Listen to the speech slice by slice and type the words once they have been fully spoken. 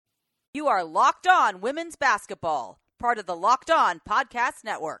You are Locked On Women's Basketball, part of the Locked On Podcast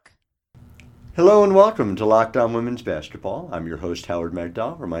Network. Hello and welcome to Locked On Women's Basketball. I'm your host, Howard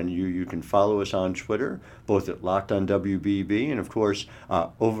Megdal. Reminding you can follow us on Twitter, both at Locked On WBB and, of course,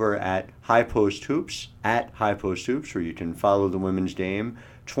 over at High Post Hoops, at High Post Hoops, where you can follow the women's game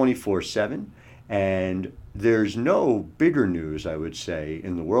 24/7. And there's no bigger news, I would say,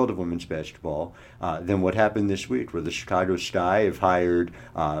 in the world of women's basketball than what happened this week, where the Chicago Sky have hired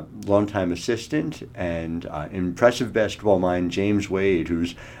longtime assistant and impressive basketball mind James Wade,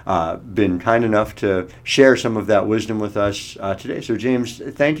 who's been kind enough to share some of that wisdom with us today. So, James,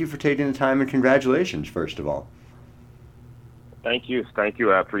 thank you for taking the time, and congratulations, first of all. Thank you. I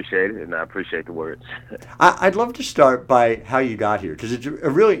appreciate it, and I appreciate the words. I'd love to start by how you got here, because it's a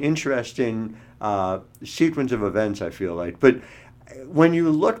really interesting sequence of events, I feel like. But when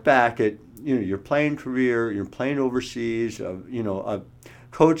you look back at your playing career, you're playing overseas,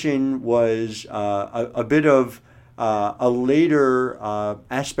 coaching was a bit of a later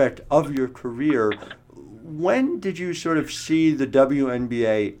aspect of your career. When did you sort of see the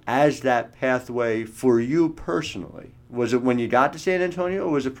WNBA as that pathway for you personally? Was it when you got to San Antonio,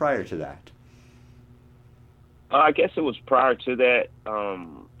 or was it prior to that? I guess it was prior to that.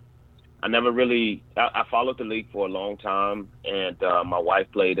 I never really I followed the league for a long time, and my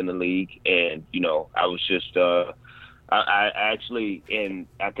wife played in the league, and I was just I actually,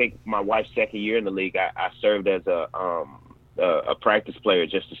 I think my wife's second year in the league, I served as a practice player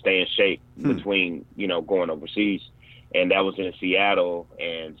just to stay in shape between going overseas, and that was in Seattle,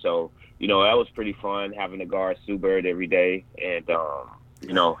 and so that was pretty fun having to guard Sue Bird every day, and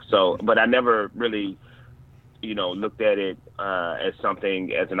but I never really looked at it as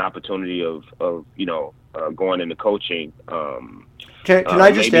something, as an opportunity of going into coaching. Can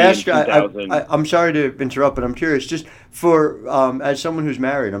I just ask, I'm sorry to interrupt, but I'm curious, just for, as someone who's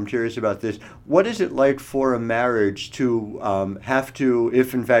married, I'm curious about this. What is it like for a marriage to have to,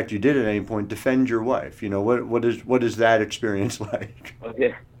 if in fact you did at any point, defend your wife? What is that experience like?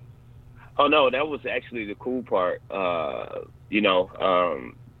 Okay. Oh, no, that was actually the cool part.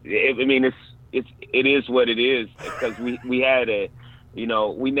 It is what it is, because we had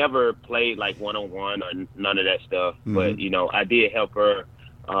we never played like one-on-one or none of that stuff. Mm-hmm. But, I did help her,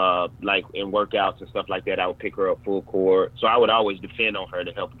 like in workouts and stuff like that. I would pick her up full court. So I would always defend on her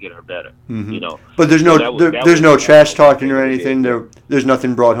to help get her better, mm-hmm. But there's there's no trash talking or anything. There's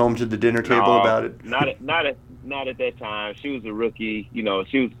nothing brought home to the dinner table about it? Not at that time. She was a rookie.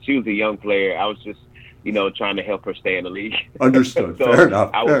 She was a young player. I was just, trying to help her stay in the league. Understood. So fair enough.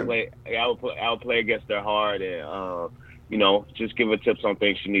 I would play against her hard, and just give her tips on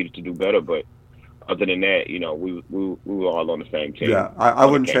things she needed to do better. But other than that, we were all on the same team. Yeah, I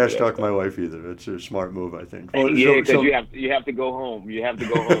wouldn't trash talk my wife either. It's a smart move, I think. Well, yeah, because you have to go home. You have to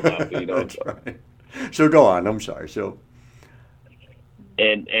go home after. That's right. So go on. I'm sorry. So.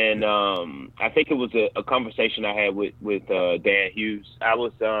 And I think it was a conversation I had with Dan Hughes. I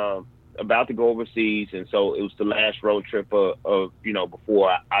was about to go overseas, and so it was the last road trip of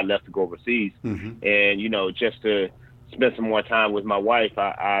before I left to go overseas. Mm-hmm. And just to spend some more time with my wife,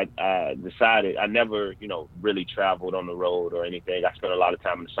 I decided I never really traveled on the road or anything. I spent a lot of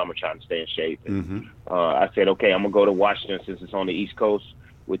time in the summer trying to stay in shape. And, mm-hmm. I said, okay, I'm gonna go to Washington since it's on the East Coast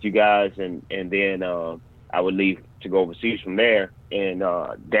with you guys, and then I would leave to go overseas from there. And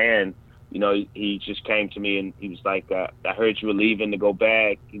Dan, he just came to me and he was like, I heard you were leaving to go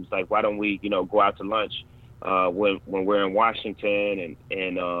back. He was like, why don't we, go out to lunch when we're in Washington,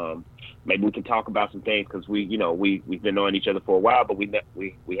 and maybe we can talk about some things, because we've been knowing each other for a while, but we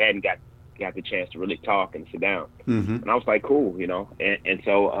hadn't got the chance to really talk and sit down. Mm-hmm. And I was like, cool, and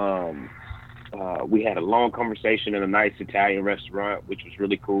so we had a long conversation in a nice Italian restaurant, which was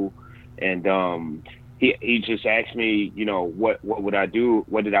really cool. And he just asked me, what would I do?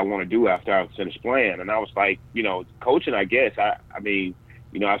 What did I want to do after I was finished playing? And I was like, coaching, I guess. I mean,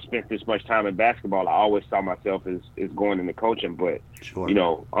 I've spent this much time in basketball. I always saw myself as going into coaching, but sure.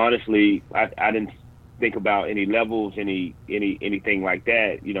 Honestly, I didn't think about any levels, anything like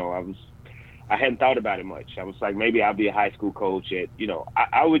that. I hadn't thought about it much. I was like, maybe I'll be a high school coach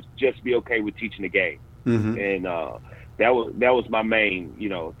I would just be okay with teaching the game. Mm-hmm. And that was my main,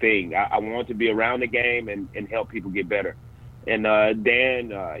 thing. I wanted to be around the game and help people get better. And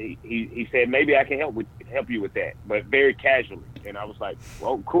Dan, he said, maybe I can help you with that, but very casually. And I was like,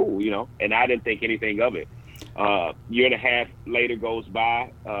 well, cool, and I didn't think anything of it. Year and a half later goes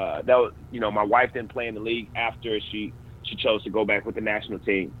by. That was, my wife didn't play in the league after she chose to go back with the national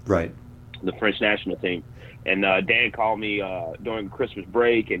team. Right. The French national team. And Dan called me during Christmas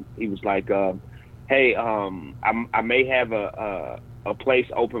break, and he was like, hey, I may have a a place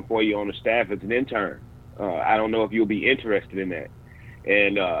open for you on the staff as an intern. I don't know if you'll be interested in that.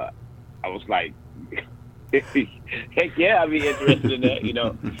 And I was like, heck yeah, I'd be interested in that, you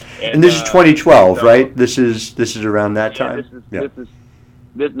know. And this is 2012, right? This is around that time. This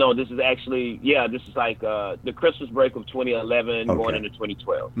is actually, this is like the Christmas break of 2011 going into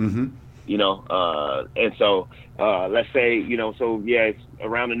 2012. Mm-hmm. You know, and so let's say, you know, so yeah, it's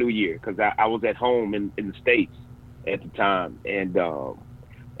around the new year because I was at home in the States at the time, and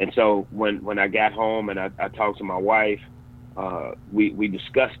so when I got home and I talked to my wife, we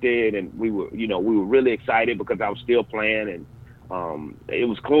discussed it, and we were really excited because I was still playing, and it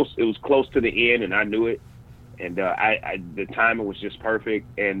was close to the end, and I knew it, and the timing was just perfect,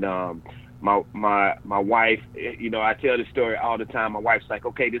 and my wife, you know, I tell this story all the time. My wife's like,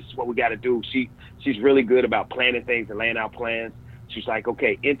 okay, this is what we got to do. She's really good about planning things and laying out plans. She's like,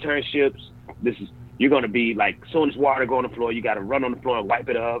 okay, internships, you're going to be like, as soon as water go on the floor, you got to run on the floor and wipe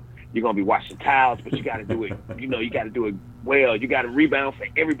it up. You're going to be washing towels, but you got to do it, you know, you got to do it well. You got to rebound for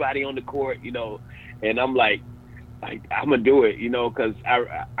everybody on the court, you know. And I'm like I'm going to do it, you know, because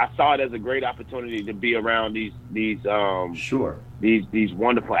I saw it as a great opportunity to be around these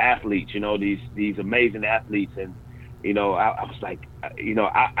wonderful athletes, you know, these amazing athletes. And, you know, I was like, you know,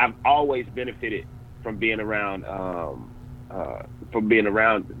 I've always benefited from being around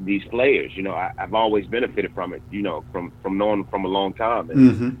these players. You know, I've always benefited from it, you know, from knowing them from a long time.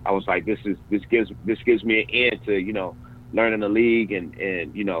 And I was like, this gives me an end to, you know, learning the league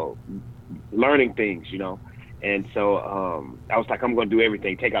and you know, learning things, you know. And so I was like, I'm going to do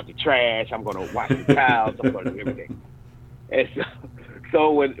everything. Take out the trash. I'm going to wash the towels. I'm going to do everything. And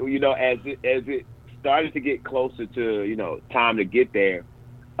so when, you know, as it started to get closer to, you know, time to get there,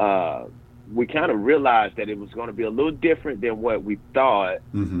 we kind of realized that it was going to be a little different than what we thought.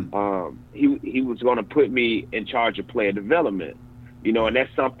 He was going to put me in charge of player development, you know, and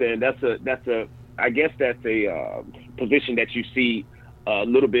that's something I guess that's a position that you see a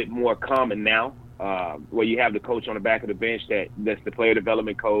little bit more common now. Where you have the coach on the back of the bench that's the player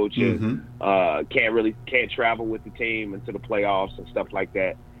development coach and can't travel with the team into the playoffs and stuff like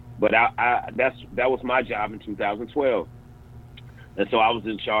that. But that was my job in 2012, and so I was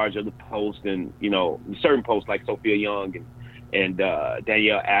in charge of the post and, you know, certain posts like Sophia Young and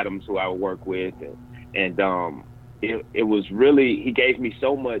Danielle Adams, who I would work with, and it was really, he gave me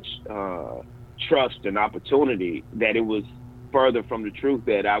so much trust and opportunity that it was further from the truth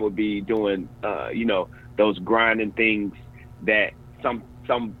that I would be doing, you know, those grinding things that some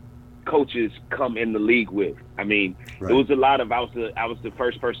coaches come in the league with. I mean, It was a lot of, I was the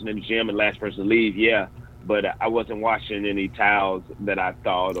first person in the gym and last person to leave, but I wasn't washing any towels that I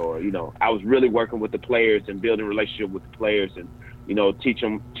thought, or, you know, I was really working with the players and building a relationship with the players and, you know,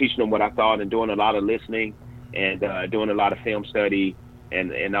 teaching them what I thought and doing a lot of listening and doing a lot of film study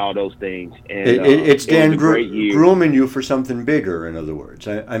and all those things. And it's Dan grooming you for something bigger, in other words.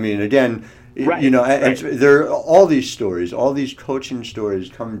 I mean, again, you know, there are all these stories, all these coaching stories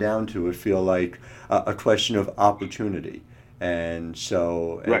come down to, I feel like, a question of opportunity. And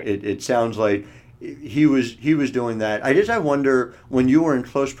so it sounds like he was doing that. I wonder, when you were in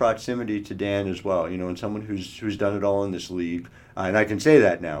close proximity to Dan as well, you know, and someone who's done it all in this league, and I can say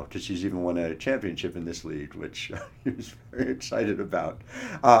that now because he's even won a championship in this league, which he was very excited about.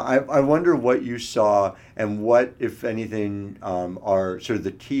 I wonder what you saw and what, if anything, are sort of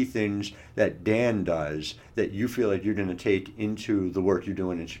the key things that Dan does that you feel like you're going to take into the work you're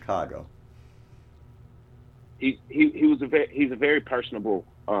doing in Chicago. He's a very personable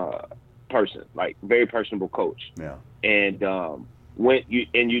person, like very personable coach. Yeah. And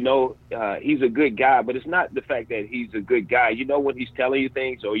he's a good guy, but it's not the fact that he's a good guy. You know, when he's telling you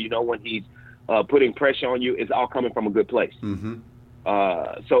things, or you know, when he's putting pressure on you, it's all coming from a good place.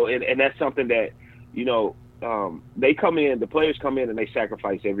 So that's something that, you know, the players come in and they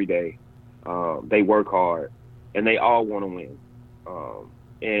sacrifice every day. They work hard and they all want to win.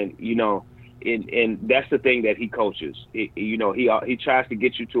 And, you know, and that's the thing that he coaches. You know, he tries to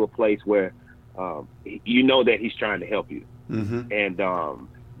get you to a place where, you know, that he's trying to help you. And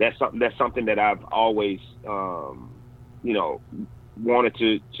that's something that I've always, you know, wanted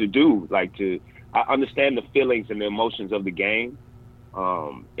to do. Like, I understand the feelings and the emotions of the game,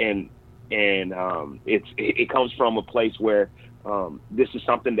 and it comes from a place where this is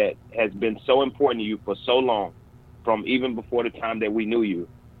something that has been so important to you for so long, from even before the time that we knew you.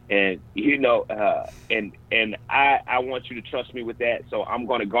 And, you know, and I want you to trust me with that. So I'm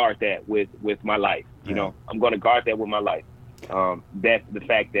going to guard that with my life. You know, I'm going to guard that with my life. That the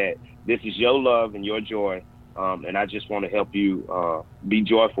fact that this is your love and your joy, And I just want to help you be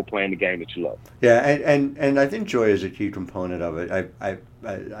joyful playing the game that you love. Yeah, and I think joy is a key component of it. I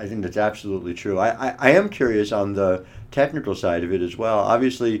think that's absolutely true. I am curious on the technical side of it as well.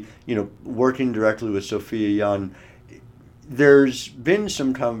 Obviously, working directly with Sophia Young, there's been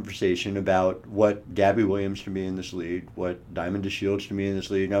some conversation about what Gabby Williams can be in this league, what Diamond DeShields can be in this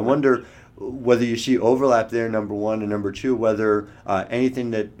league. And I wonder whether you see overlap there, number one, and number two, whether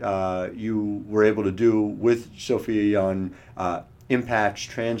anything that you were able to do with Sophia Young impacts,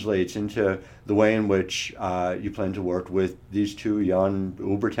 translates into the way in which you plan to work with these two young,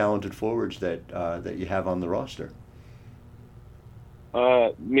 uber-talented forwards that you have on the roster.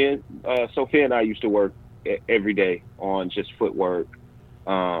 Sophia and I used to work every day on just footwork,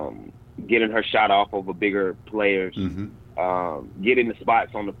 getting her shot off over bigger players, getting the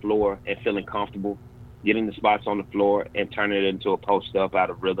spots on the floor and feeling comfortable, getting the spots on the floor and turning it into a post up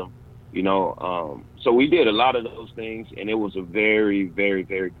out of rhythm, So we did a lot of those things, and it was a very, very,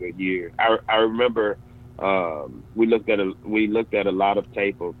 very good year. I remember we looked at a lot of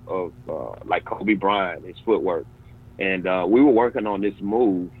tape of like Kobe Bryant, his footwork, and we were working on this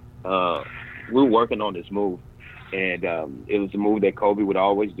move. And it was a move that Kobe would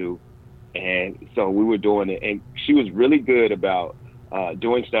always do. And so we were doing it, and she was really good about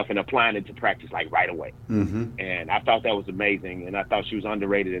doing stuff and applying it to practice like right away. And I thought that was amazing, and I thought she was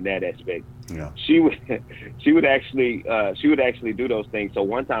underrated in that aspect. Yeah. She would actually do those things. So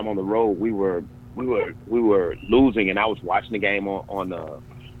one time on the road, we were losing, and I was watching the game on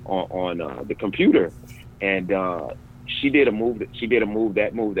the computer, and she did a move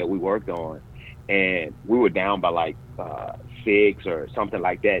that we worked on, and we were down by like 6 or something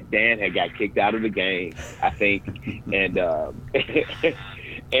like that. Dan had got kicked out of the game, I think, and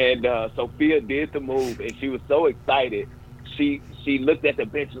Sophia did the move, and she was so excited. She looked at the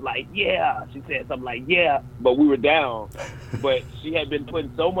bench like, yeah. She said something like, yeah, but we were down. But she had been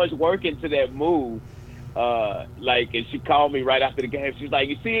putting so much work into that move, and she called me right after the game. She was like,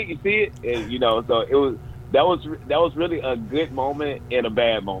 you see it, and so it was. That was really a good moment and a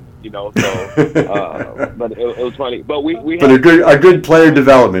bad moment, So, but it was funny. But we but a good player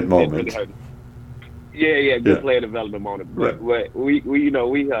development moment. Really good player development moment. Right. But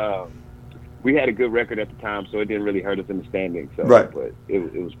we had a good record at the time, so it didn't really hurt us in the standings. So, right. But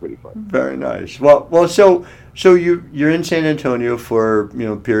it was pretty fun. Very nice. Well. So you're in San Antonio for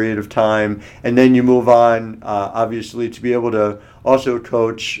a period of time, and then you move on, obviously, to be able to also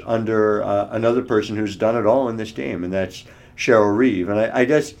coach under another person who's done it all in this game, and that's Cheryl Reeve. And I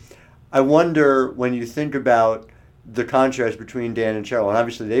guess I wonder, when you think about the contrast between Dan and Cheryl, and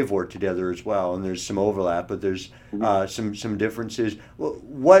obviously they've worked together as well, and there's some overlap, but there's some differences.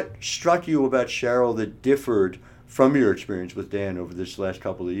 What struck you about Cheryl that differed from your experience with Dan over this last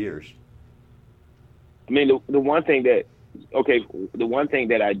couple of years? I mean, the one thing that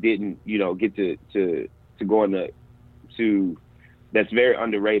I didn't, get to go into that's very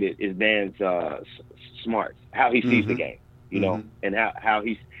underrated is Dan's smarts, how he sees the game, and how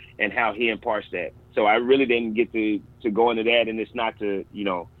he imparts that. So I really didn't get to go into that, and it's not to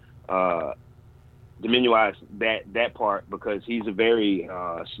diminish that part, because he's a very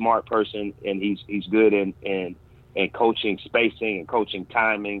smart person, and he's good in coaching spacing and coaching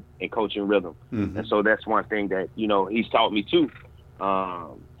timing and coaching rhythm. And so that's one thing that he's taught me too.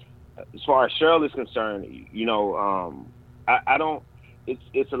 As far as Cheryl is concerned, I don't.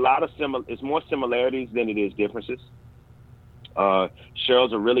 It's a lot of it's more similarities than it is differences.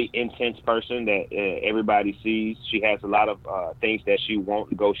 Cheryl's a really intense person that everybody sees. She has a lot of things that she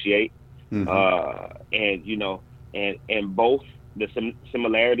won't negotiate, and both the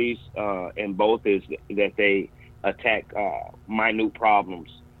similarities in both is that they attack minute problems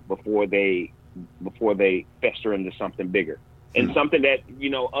before they fester into something bigger, and something that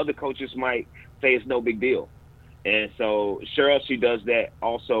other coaches might say is no big deal. And so Cheryl, she does that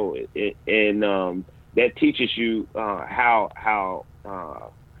also, and that teaches you how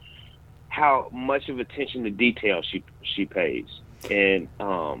much of attention to detail she pays, and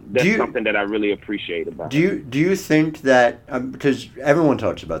that's something that I really appreciate about her. Do you think that, because everyone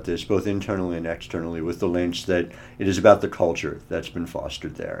talks about this both internally and externally with the Lynx, that it is about the culture that's been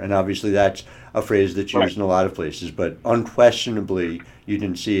fostered there, and obviously that's a phrase that's used in a lot of places, but unquestionably you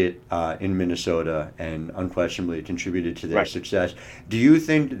can see it in Minnesota, and unquestionably it contributed to their success. Do you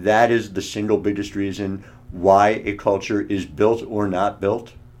think that is the single biggest reason why a culture is built or not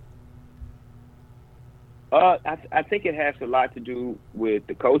built? I think it has a lot to do with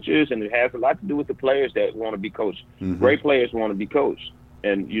the coaches, and it has a lot to do with the players that want to be coached. Great players want to be coached.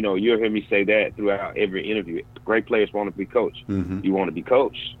 you'll hear me say that throughout every interview. Great players want to be coached. Mm-hmm. You want to be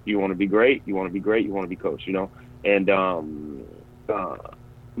coached. You want to be great. You want to be great. You want to be coached. And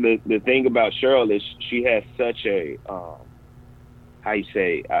the thing about Cheryl is she has such a how you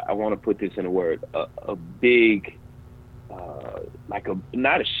say, I want to put this in a word, a big, like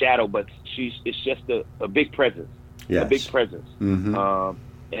not a shadow, but it's just a big presence. Yes. A big presence. Mm-hmm.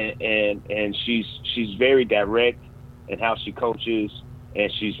 And she's very direct in how she coaches,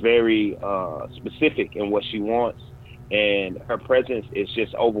 and she's very specific in what she wants, and her presence is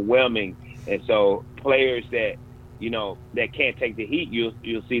just overwhelming. And so players that that can't take the heat,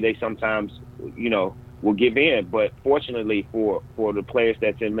 you'll see they sometimes will give in. But fortunately for the players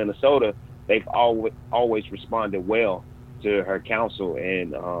that's in Minnesota, they've always responded well to her counsel,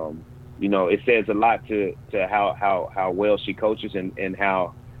 and it says a lot to how well she coaches and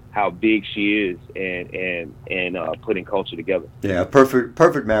how big she is and putting culture together. Yeah,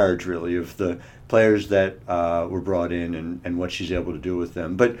 perfect marriage really of the players that were brought in and what she's able to do with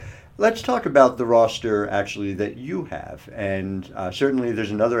them. But let's talk about the roster actually that you have, and certainly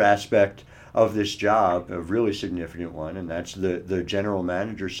there's another aspect of this job, a really significant one, and that's the general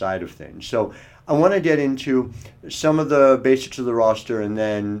manager side of things. So I want to get into some of the basics of the roster, and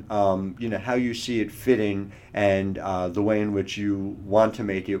then how you see it fitting and the way in which you want to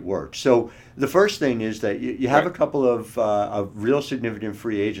make it work. So the first thing is that you have a couple of real significant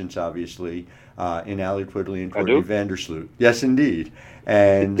free agents, obviously, in Allie Quigley and Courtney Vandersloot. Yes, indeed.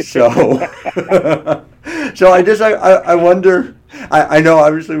 And so, so I wonder. I know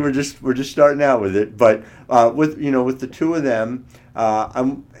obviously we're just starting out with it, but with the two of them,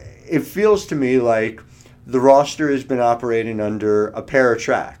 it feels to me like the roster has been operating under a pair of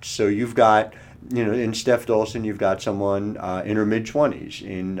tracks. So you've got, in Steph Dolson, you've got someone in her mid-20s.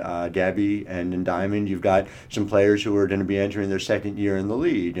 In Gabby and in Diamond, you've got some players who are going to be entering their second year in the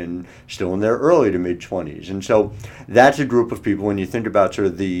league and still in their early to mid-20s. And so that's a group of people, when you think about sort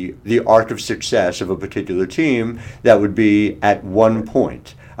of the arc of success of a particular team, that would be at one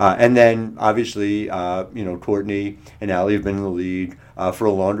point. And then, obviously, Courtney and Allie have been in the league for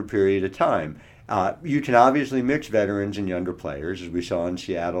a longer period of time. You can obviously mix veterans and younger players, as we saw in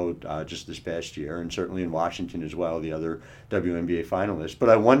Seattle just this past year, and certainly in Washington as well, the other WNBA finalists. But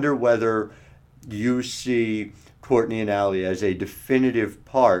I wonder whether you see Courtney and Allie as a definitive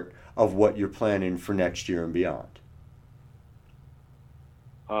part of what you're planning for next year and beyond.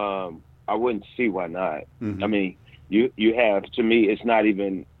 I wouldn't see why not. Mm-hmm. I mean, you have, to me, it's not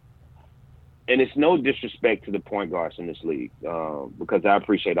even, and it's no disrespect to the point guards in this league, because I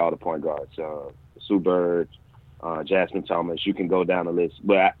appreciate all the point guards. Sue Bird, Jasmine Thomas, you can go down the list.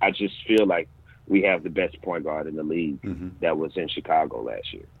 But I just feel like we have the best point guard in the league mm-hmm. that was in Chicago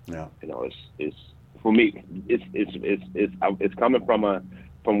last year. Yeah. It's for me, it's coming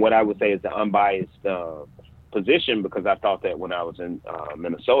from what I would say is the unbiased position, because I thought that when I was in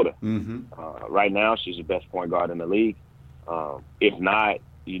Minnesota. Mm-hmm. Right now, she's the best point guard in the league. If not,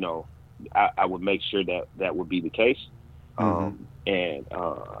 I would make sure that would be the case. Mm-hmm. And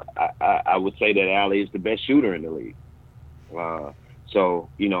I would say that Allie is the best shooter in the league. So,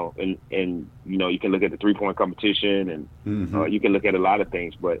 and you can look at the 3-point competition, and mm-hmm. You can look at a lot of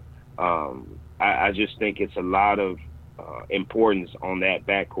things, but I just think it's a lot of importance on that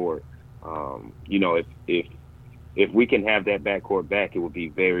backcourt. If we can have that backcourt back, it would be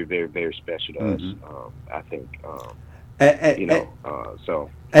very, very, very special to mm-hmm. us. I think. So.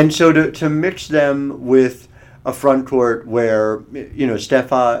 And so to mix them with a front court where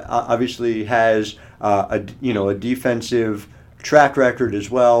Steph obviously has a defensive track record as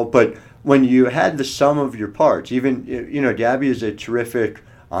well, but when you had the sum of your parts, even Gabby is a terrific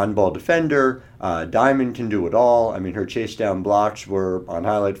on-ball defender. Diamond can do it all. I mean, her chase down blocks were on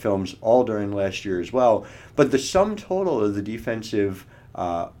highlight films all during last year as well. But the sum total of the defensive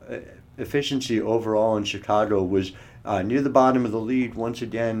efficiency overall in Chicago was near the bottom of the league once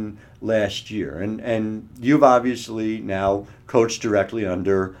again last year. And you've obviously now coached directly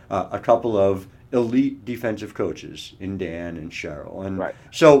under a couple of elite defensive coaches in Dan and Cheryl. And right.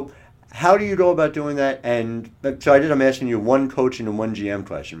 So how do you go about doing that? And so I'm asking you one coaching and one GM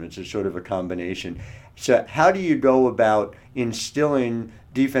question. It's a sort of a combination. So how do you go about instilling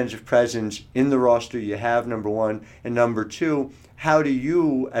defensive presence in the roster you have, number one? And number two, how do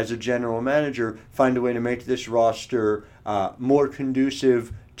you, as a general manager, find a way to make this roster more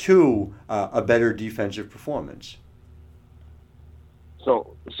conducive to a better defensive performance?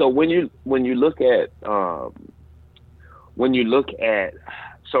 So when you look at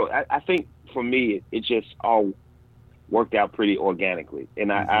so I think for me it just all worked out pretty organically,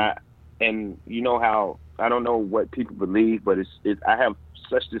 and mm-hmm. and you know how don't know what people believe, but I have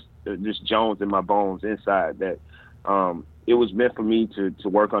such this Jones in my bones inside that it was meant for me to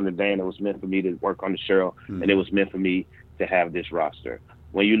work on the Dan. It was meant for me to work on the Cheryl, and it was meant for me to have this roster.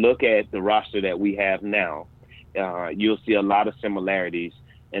 When you look at the roster that we have now, you'll see a lot of similarities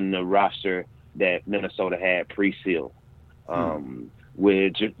in the roster that Minnesota had pre-Seal,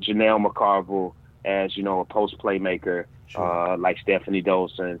 with Janelle McCarville as, a post playmaker, like Stephanie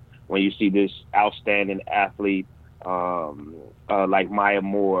Dolson. When you see this outstanding athlete like Maya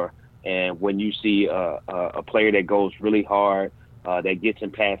Moore, and when you see a player that goes really hard, that gets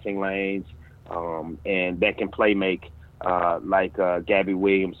in passing lanes, and that can play make, like Gabby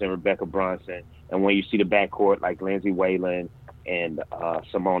Williams and Rebecca Bronson, and when you see the backcourt like Lindsay Whalen and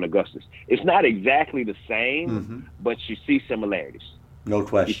Simone Augustus, it's not exactly the same, but you see similarities. No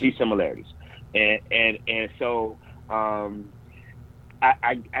question. You see similarities, and so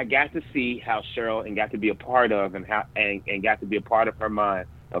I got to see how Cheryl and got to be a part of and got to be a part of her mind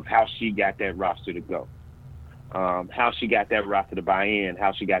of how she got that roster to go, how she got that roster to buy in,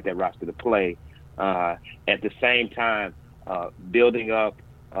 how she got that roster to play. At the same time, building up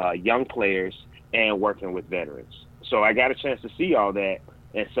young players and working with veterans. So I got a chance to see all that,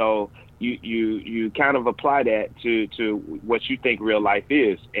 and so you kind of apply that to what you think real life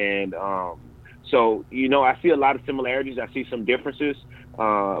is, and so I see a lot of similarities. I see some differences,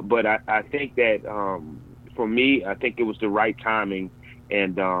 but I think that for me, I think it was the right timing,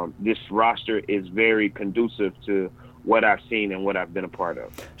 and this roster is very conducive to what I've seen and what I've been a part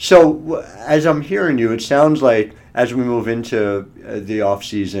of. So as I'm hearing you, it sounds like as we move into the off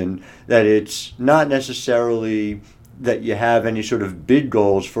season that it's not necessarily that you have any sort of big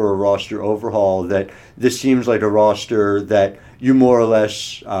goals for a roster overhaul, that this seems like a roster that you more or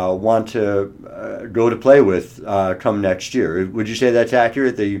less want to go to play with come next year. Would you say that's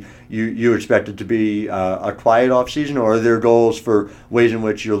accurate, that you expect it to be a quiet off season, or are there goals for ways in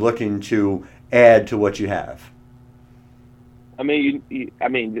which you're looking to add to what you have? I mean,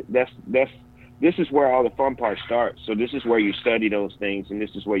 that's this is where all the fun part starts. So this is where you study those things, and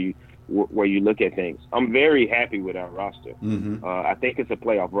this is where you look at things. I'm very happy with our roster. I think it's a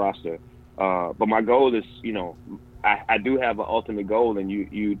playoff roster, but my goal is, I do have an ultimate goal, and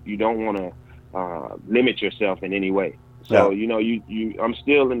you don't want to limit yourself in any way. So I'm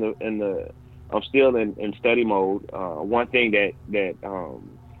still I'm still in study mode. One thing that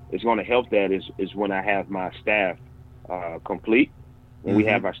is going to help that is when I have my staff complete. When we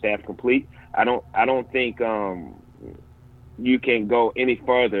have our staff complete, I don't think you can go any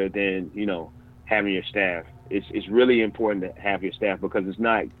further than having your staff. It's really important to have your staff, because it's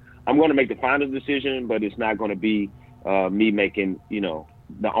not. I'm going to make the final decision, but it's not going to be me making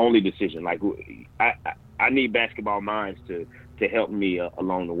the only decision. Like I need basketball minds to help me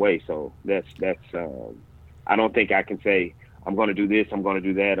along the way. So that's I don't think I can say I'm going to do this, I'm going to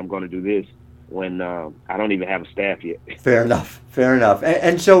do that, I'm going to do this, when I don't even have a staff yet. Fair enough.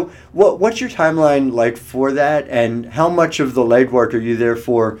 And so what's your timeline like for that, and how much of the legwork are you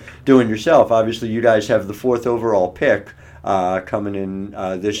therefore doing yourself? Obviously, you guys have the 4th overall pick coming in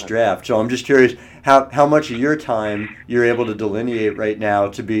this draft. So I'm just curious how much of your time you're able to delineate right now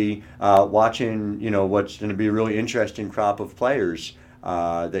to be watching, what's going to be a really interesting crop of players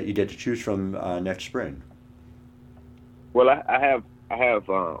that you get to choose from next spring. Well, I have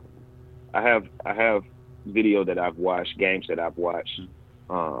video that I've watched, games that I've watched,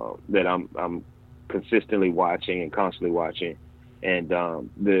 that I'm consistently watching and constantly watching, and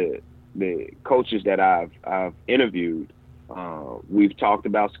the coaches that I've interviewed, we've talked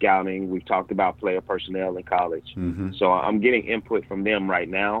about scouting, we've talked about player personnel in college, so I'm getting input from them right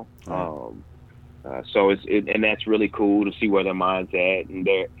now. So and that's really cool to see where their mind's at, and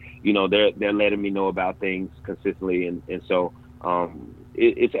they're letting me know about things consistently, and so.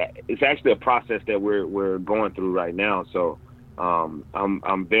 It's actually a process that we're going through right now. So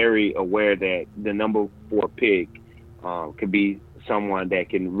I'm very aware that the number 4 pick could be someone that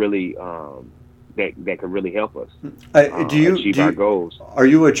can really that could really help us achieve our goals. Are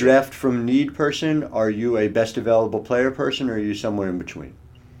you a draft from need person? Are you a best available player person? Or are you somewhere in between?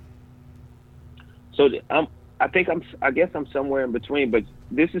 So I guess I'm somewhere in between. But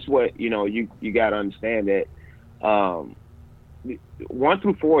this is what you got to understand, that 1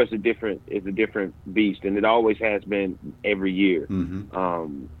 through 4 is a different beast, and it always has been every year. At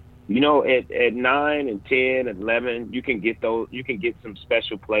 9 and 10 and 11, you can get some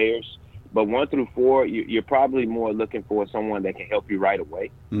special players, but 1 through 4, you're probably more looking for someone that can help you right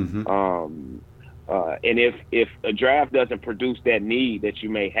away. And if a draft doesn't produce that need that you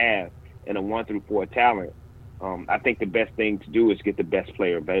may have in a 1 through 4 talent, I think the best thing to do is get the best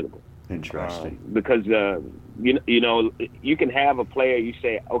player available. Interesting. Because you know you can have a player, you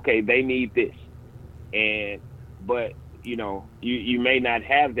say, okay, they need this, but you know you may not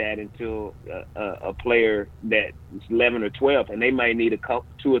have that until a player that's 11 or 12, and they might need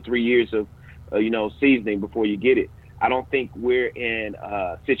 2 or 3 years of seasoning before you get it. I don't think we're in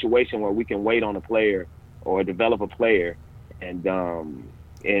a situation where we can wait on a player or develop a player and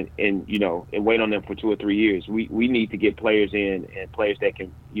wait on them for 2 or 3 years. We need to get players in, and players that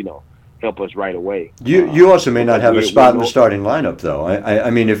can help us right away. You also may not have a spot in the starting lineup, though. I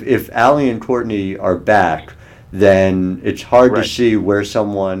mean, if Allie and Courtney are back, then it's hard to see where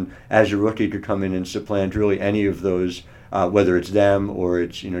someone as a rookie could come in and supplant really any of those, whether it's them or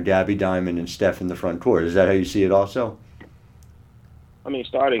it's Gabby Diamond and Steph in the front court. Is that how you see it also? I mean,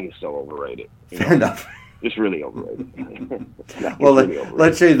 starting is so overrated. Fair enough. It's really overrated. Well,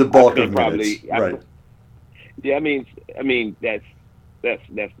 let's say the bulk of minutes. Right. Yeah, I mean that's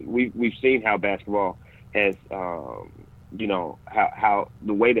we've seen how basketball has how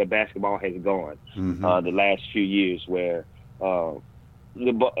the way that basketball has gone the last few years, where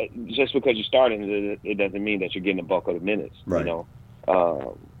just because you're starting, it doesn't mean that you're getting the bulk of the minutes. Right.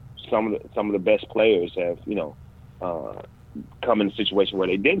 Some of the best players have come in a situation where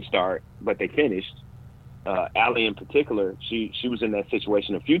they didn't start but they finished. Allie in particular, she was in that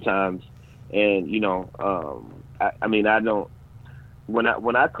situation a few times, and I don't. When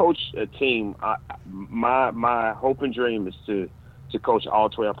I coach a team, my hope and dream is to coach all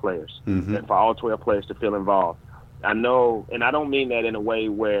 12 players, and for all 12 players to feel involved. I know, and I don't mean that in a way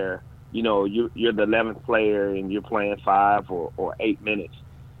where you're the 11th player and you're playing 5 or 8 minutes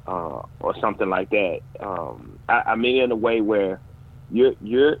or something like that. I mean it in a way where you're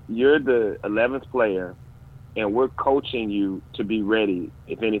the 11th player, and we're coaching you to be ready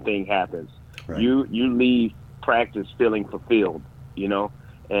if anything happens. Right. You leave practice feeling fulfilled.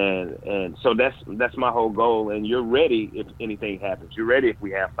 And so that's my whole goal. And you're ready if anything happens. You're ready if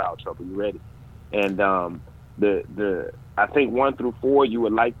we have foul trouble. You're ready. And I think 1 through 4, you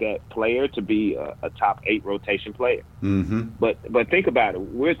would like that player to be a top 8 rotation player. But think about it.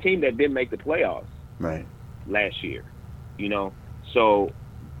 We're a team that didn't make the playoffs last year. So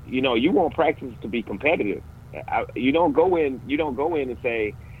you want practice to be competitive. You don't go in and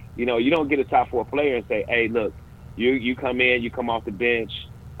say, you don't get a top 4 player and say, hey, look. You come in, you come off the bench,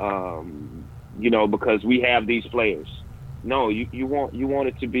 because we have these players. No, you want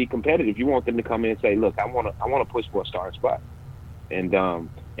it to be competitive. You want them to come in and say, look, I want to push for a starting spot. And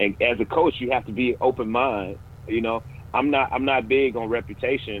as a coach, you have to be open mind. I'm not big on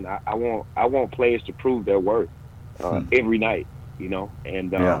reputation. I want players to prove their worth every night.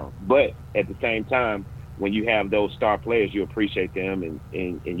 But at the same time, when you have those star players, you appreciate them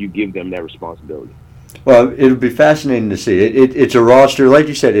and you give them that responsibility. Well, it'll be fascinating to see. It's a roster, like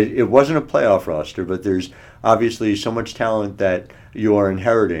you said, it wasn't a playoff roster, but there's obviously so much talent that you are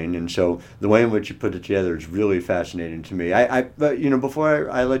inheriting, and so the way in which you put it together is really fascinating to me. But before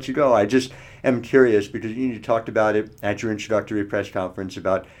I let you go, I just am curious, because you talked about it at your introductory press conference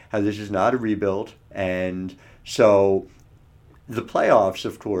about how this is not a rebuild, and so the playoffs,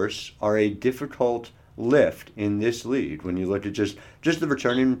 of course, are a difficult lift in this league when you look at just the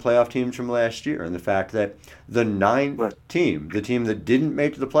returning playoff teams from last year, and the fact that the 9th team, the team that didn't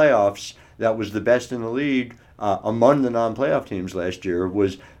make the playoffs, that was the best in the league among the non-playoff teams last year,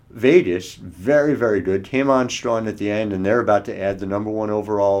 was Vegas. Very, very good. Came on strong at the end, and they're about to add the number 1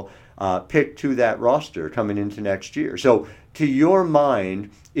 overall pick to that roster coming into next year. So to your mind,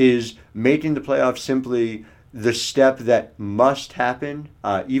 is making the playoffs simply the step that must happen,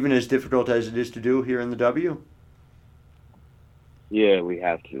 even as difficult as it is to do here in the W? Yeah, we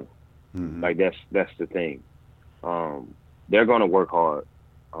have to. Like that's the thing. They're going to work hard.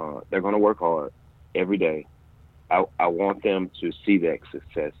 They're going to work hard every day. I want them to see that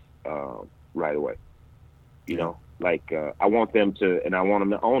success right away. I want them to, and I want them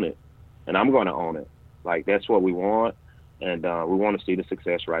to own it, and I'm going to own it. Like, that's what we want, and we want to see the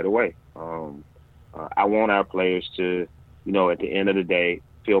success right away. I want our players to, at the end of the day,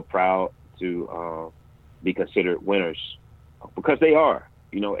 feel proud to be considered winners, because they are.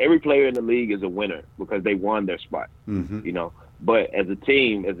 Every player in the league is a winner because they won their spot. But as a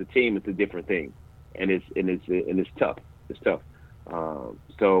team, it's a different thing, and it's tough. It's tough.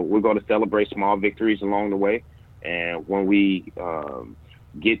 So we're going to celebrate small victories along the way, and when we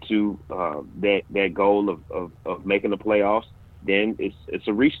get to that goal of making the playoffs, then it's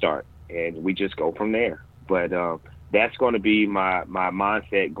a restart. And we just go from there. But that's going to be my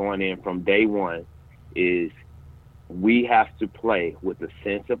mindset going in from day one, is we have to play with a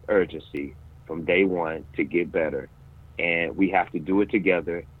sense of urgency from day one to get better. and we have to do it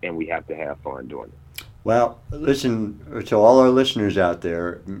together, and we have to have fun doing it. Well, listen, to all our listeners out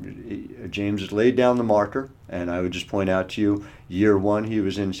there, James has laid down the marker, and I would just point out to you, year one he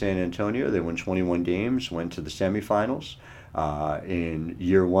was in San Antonio. They won 21 games, went to the semifinals. In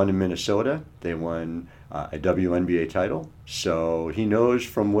year one in Minnesota, they won a WNBA title. So he knows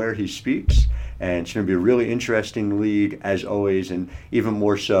from where he speaks, and it's going to be a really interesting league, as always, and even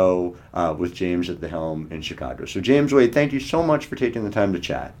more so with James at the helm in Chicago. So James Wade, thank you so much for taking the time to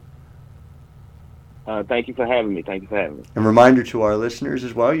chat. Thank you for having me. Thank you for having me. And reminder to our listeners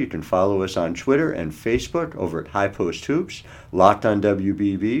as well, you can follow us on Twitter and Facebook over at High Post Hoops, Locked on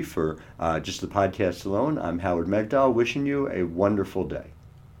WBB for just the podcast alone. I'm Howard Megdal, wishing you a wonderful day.